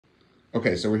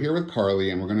Okay, so we're here with Carly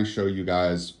and we're gonna show you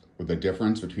guys the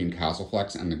difference between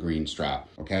CastleFlexx and the green strap,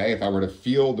 okay? If I were to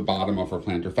feel the bottom of her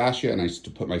plantar fascia and I used to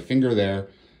put my finger there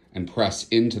and press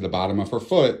into the bottom of her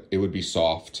foot, it would be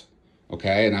soft,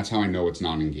 okay? And that's how I know it's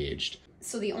non-engaged.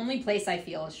 So the only place I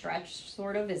feel a stretch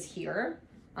sort of is here.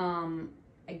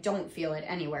 I don't feel it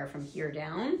anywhere from here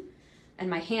down. And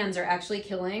my hands are actually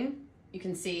killing, you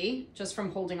can see, just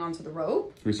from holding onto the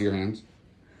rope. Can we see your hands?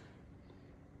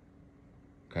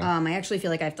 Okay. I actually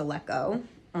feel like I have to let go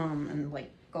and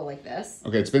like go like this.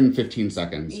 Okay, it's been 15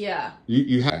 seconds. Yeah.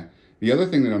 You have. The other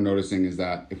thing that I'm noticing is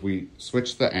that if we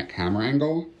switch the camera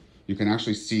angle, you can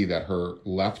actually see that her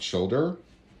left shoulder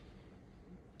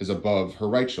is above her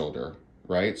right shoulder,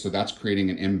 right? So that's creating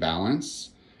an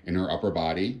imbalance in her upper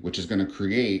body, which is going to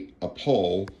create a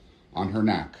pull on her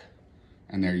neck.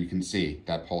 And there you can see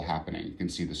that pull happening. You can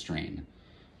see the strain,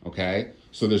 okay?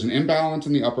 So there's an imbalance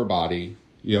in the upper body.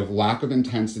 You have lack of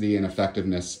intensity and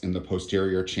effectiveness in the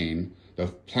posterior chain.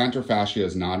 The plantar fascia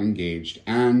is not engaged,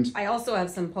 and I also have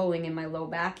some pulling in my low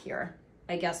back here.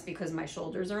 I guess because my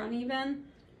shoulders are uneven.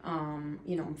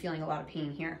 You know, I'm feeling a lot of pain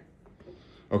here.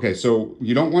 Okay, so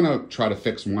you don't want to try to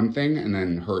fix one thing and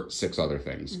then hurt 6 other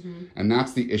things. And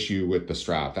that's the issue with the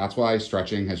strap. That's why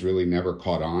stretching has really never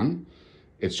caught on.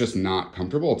 It's just not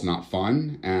comfortable, it's not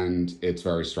fun, and it's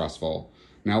very stressful.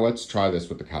 Now let's try this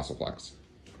with the CastleFlexx.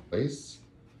 Place.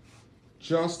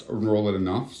 Just roll it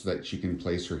enough so that she can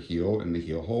place her heel in the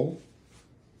heel hole.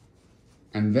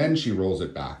 And then she rolls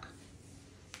it back.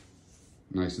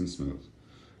 Nice and smooth.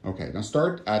 Okay, now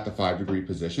start at the 5-degree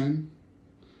position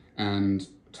and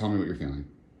tell me what you're feeling.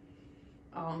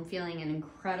 Oh, I'm feeling an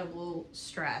incredible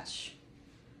stretch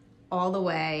all the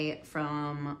way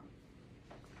from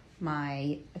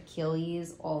my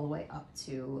Achilles all the way up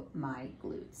to my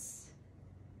glutes.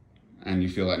 And you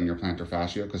feel that in your plantar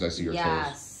fascia? Because I see your toes.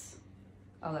 Yes.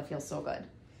 Oh, that feels so good.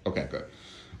 Okay, good.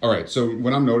 All right, so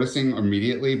what I'm noticing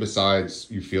immediately, besides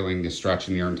you feeling the stretch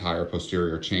in your entire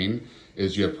posterior chain,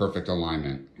 is you have perfect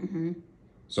alignment.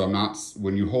 So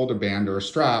when you hold a band or a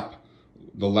strap,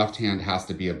 the left hand has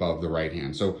to be above the right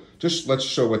hand. So just let's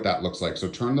show what that looks like. So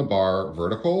turn the bar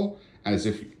vertical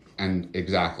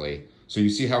exactly. So you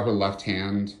see how her left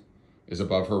hand is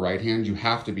above her right hand? You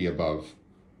have to be above.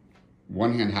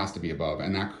 One hand has to be above,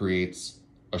 and that creates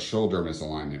a shoulder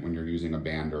misalignment when you're using a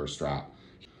band or a strap.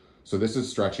 So this is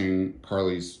stretching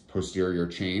Carly's posterior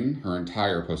chain, her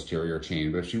entire posterior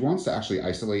chain. But if she wants to actually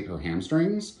isolate her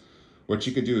hamstrings, what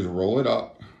she could do is roll it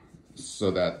up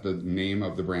so that the name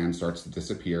of the brand starts to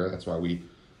disappear. That's why we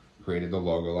created the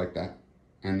logo like that.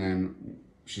 And then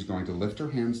she's going to lift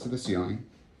her hands to the ceiling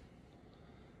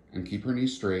and keep her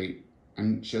knees straight.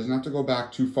 And she doesn't have to go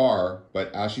back too far,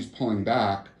 but as she's pulling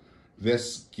back,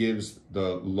 this gives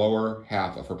the lower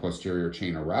half of her posterior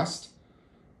chain a rest.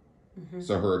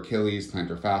 So her Achilles,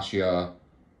 plantar fascia,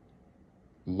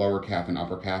 lower calf and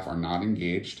upper calf are not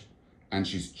engaged, and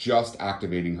she's just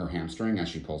activating her hamstring as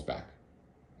she pulls back.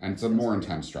 And it's a more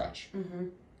intense stretch.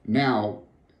 Now,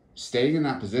 staying in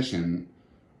that position,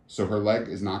 so her leg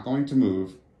is not going to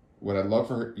move, what I'd love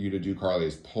for you to do, Carly,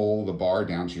 is pull the bar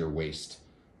down to your waist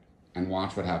and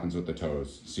watch what happens with the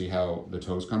toes. See how the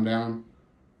toes come down?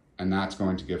 And that's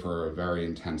going to give her a very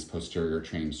intense posterior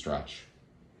chain stretch.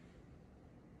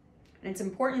 And it's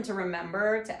important to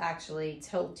remember to actually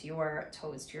tilt your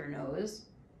toes to your nose,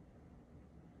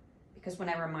 because when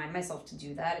I remind myself to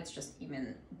do that, it's just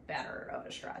even better of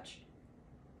a stretch.